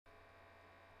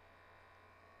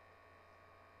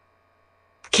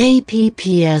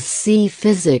Kppsc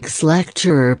physics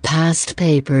lecturer past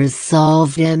papers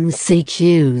solved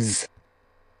MCQs.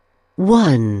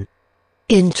 1.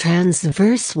 In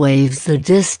transverse waves the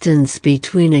distance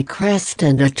between a crest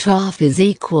and a trough is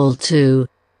equal to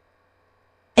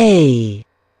A,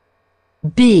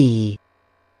 B,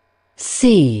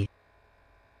 C.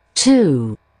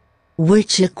 2.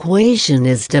 Which equation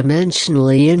is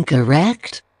dimensionally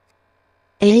incorrect?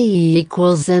 AE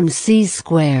equals MC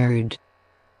squared.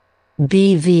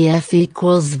 BVF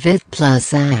equals VT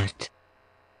plus AT.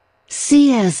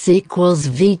 CS equals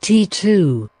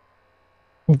VT2.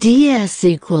 DS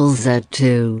equals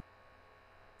AT2.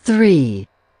 3.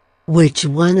 Which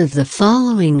one of the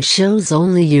following shows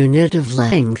only unit of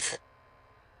length?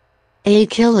 A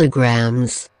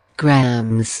kilograms,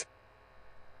 grams.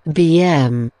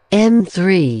 BM,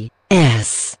 M3,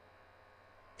 S.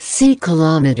 C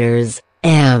kilometers,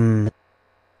 M.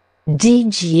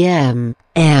 DGM,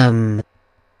 M.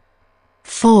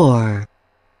 4.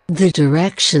 The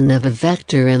direction of a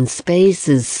vector in space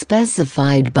is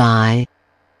specified by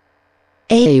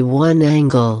A1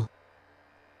 angle,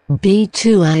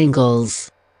 B2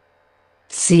 angles,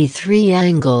 C3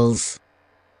 angles,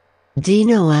 D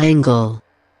no angle.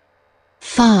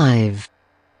 5.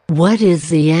 What is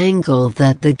the angle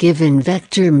that the given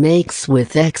vector makes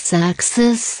with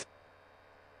x-axis?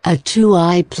 A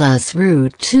 2i plus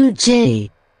root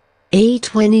 2j, A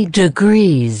 20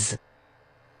 degrees,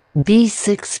 B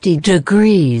 60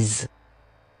 degrees,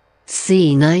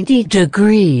 C 90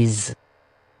 degrees,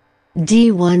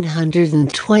 D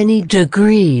 120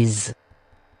 degrees.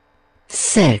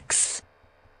 6.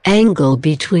 Angle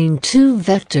between two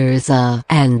vectors A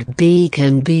and B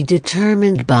can be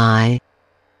determined by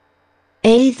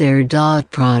A their dot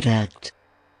product,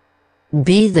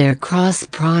 B their cross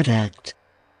product,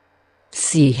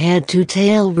 C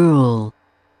head-to-tail rule,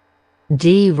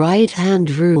 D right-hand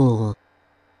rule.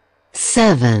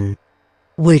 7.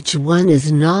 Which one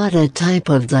is not a type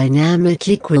of dynamic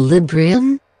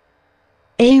equilibrium?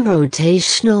 A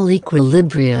rotational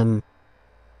equilibrium,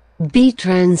 B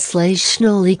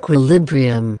translational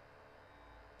equilibrium,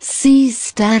 C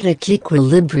static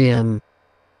equilibrium.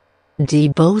 D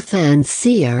both and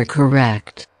C are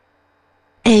correct.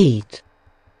 8.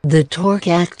 The torque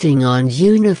acting on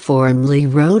uniformly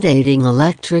rotating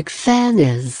electric fan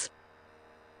is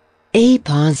A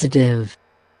positive,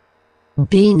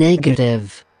 B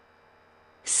negative,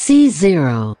 C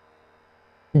 0,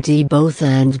 D both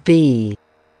and B.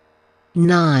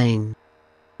 9.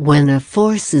 When a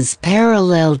force is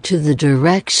parallel to the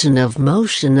direction of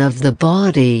motion of the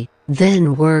body,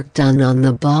 then work done on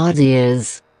the body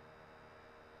is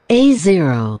A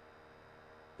 0,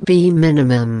 B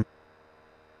minimum,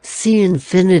 C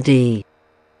infinity,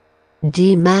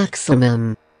 D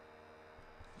maximum.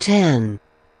 10.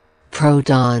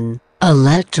 Proton,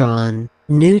 electron,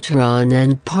 neutron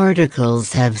and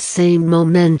particles have same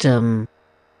momentum.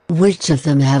 Which of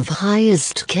them have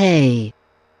highest K?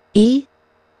 E?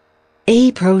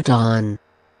 A proton,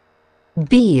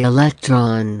 B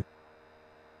electron,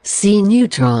 C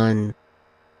neutron,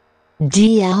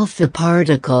 D alpha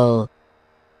particle.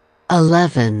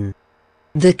 11.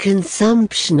 The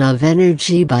consumption of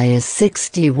energy by a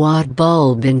 60-watt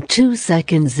bulb in 2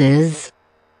 seconds is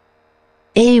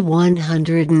A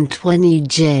 120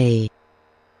 J,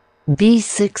 B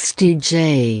 60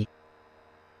 J,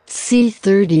 C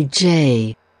 30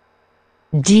 J,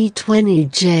 D 20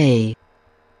 J.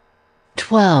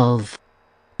 12.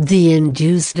 The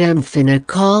induced EMF in a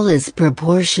coil is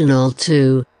proportional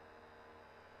to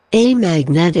A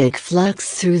magnetic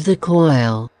flux through the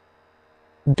coil,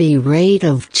 B rate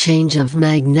of change of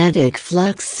magnetic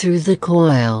flux through the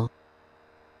coil,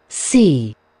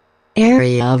 C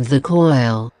area of the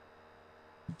coil,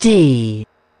 D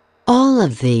all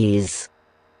of these.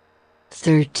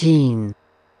 13.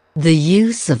 The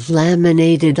use of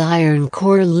laminated iron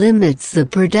core limits the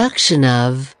production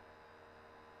of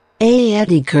A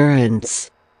eddy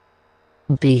currents,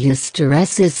 B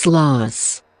hysteresis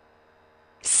loss,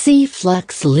 C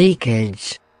flux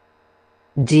leakage,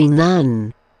 D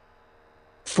none.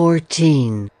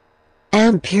 14.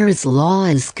 Ampere's law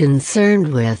is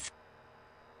concerned with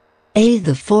A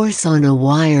the force on a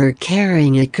wire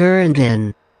carrying a current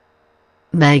in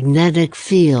magnetic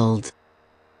field,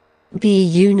 B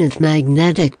unit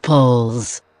magnetic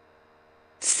poles,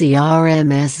 C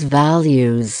RMS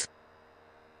values.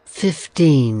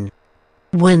 15.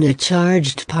 When a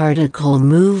charged particle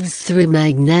moves through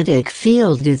magnetic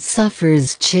field it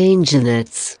suffers change in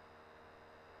its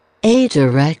A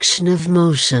direction of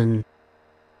motion,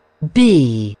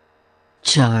 B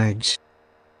charge,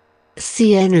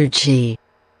 C energy,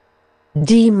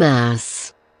 D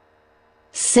mass.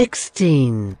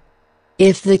 16.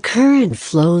 If the current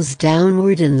flows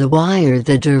downward in the wire,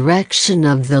 the direction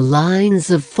of the lines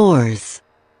of force: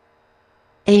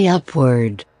 A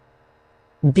upward,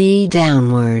 B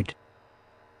downward,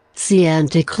 C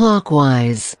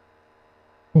anticlockwise,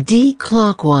 D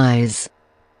clockwise.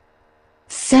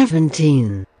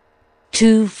 17.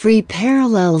 Two free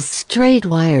parallel straight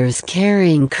wires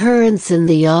carrying currents in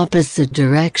the opposite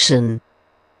direction: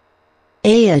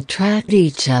 A attract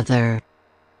each other,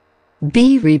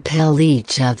 B repel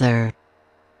each other,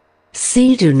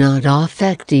 C do not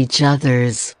affect each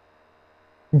others,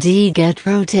 D get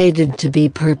rotated to be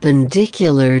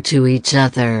perpendicular to each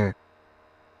other.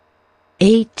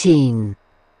 18.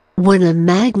 When a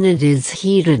magnet is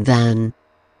heated, then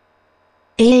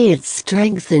A its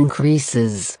strength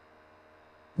increases,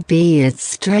 B its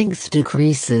strength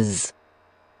decreases,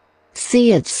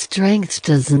 C its strength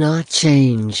does not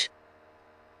change,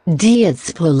 D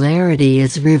its polarity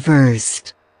is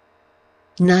reversed.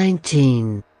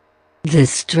 19. The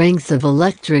strength of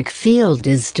electric field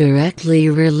is directly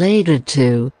related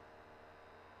to: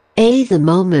 A the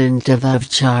moment of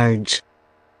charge,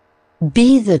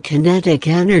 B the kinetic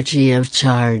energy of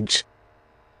charge,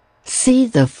 C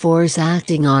the force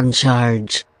acting on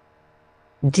charge,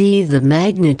 D the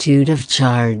magnitude of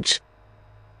charge.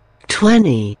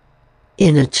 20.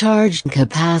 In a charged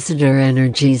capacitor,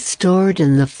 energy stored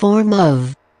in the form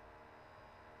of: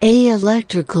 A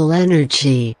electrical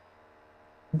energy,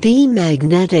 B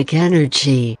magnetic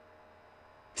energy,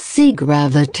 C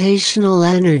gravitational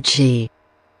energy,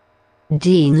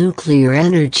 D nuclear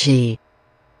energy.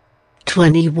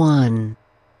 21.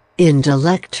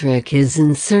 Dielectric is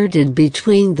inserted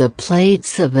between the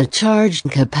plates of a charged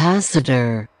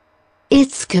capacitor.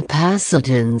 Its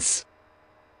capacitance: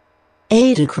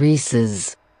 A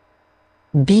decreases,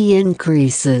 B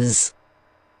increases,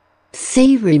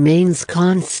 C remains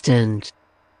constant,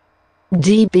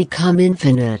 D become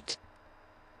infinite.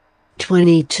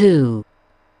 22.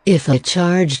 If a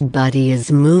charged body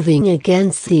is moving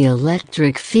against the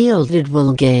electric field, it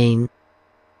will gain: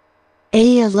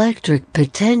 A electric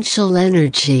potential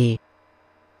energy,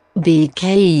 B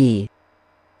Ke,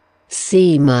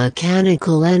 C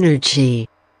mechanical energy,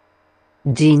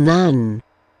 D none.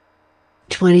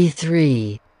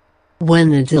 23.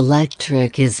 When a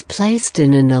dielectric is placed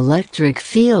in an electric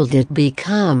field, it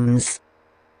becomes: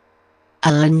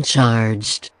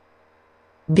 uncharged,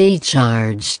 B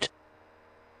charged,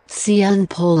 C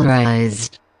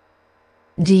unpolarized,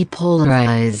 D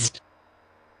polarized.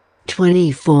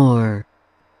 24.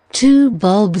 Two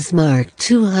bulbs marked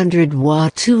 200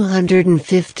 watt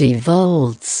 250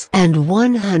 volts and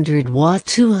 100 watt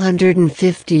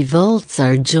 250 volts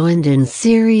are joined in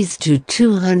series to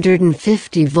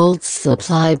 250 volts.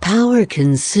 Supply power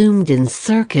consumed in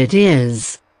circuit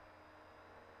is: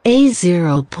 A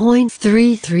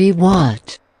 0.33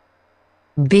 watt,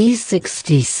 B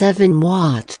 67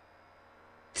 watt,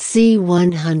 C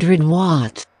 100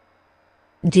 watt,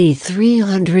 D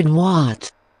 300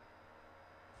 watt.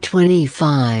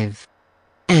 25.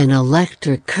 An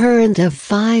electric current of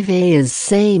 5A is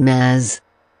same as: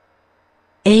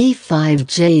 A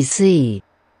 5JC,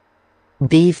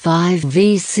 B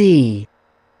 5VC,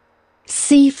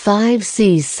 C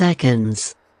 5C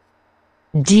seconds,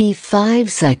 D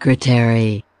 5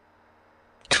 secretary.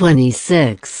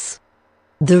 26.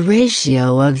 The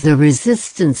ratio of the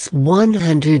resistance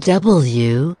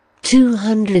 100W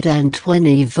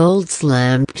 220 volts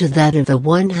lamp to that of a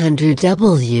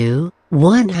 100W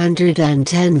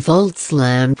 110 volts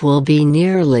lamp will be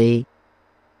nearly: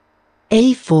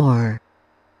 A4,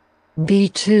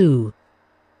 B2,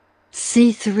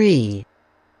 C3,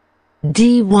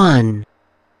 D1.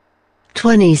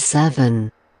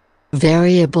 27.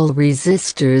 Variable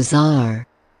resistors are: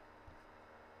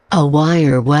 A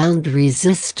wire wound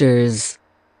resistors,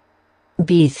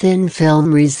 B thin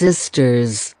film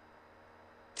resistors,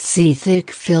 C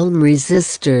thick film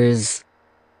resistors,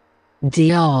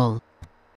 D all.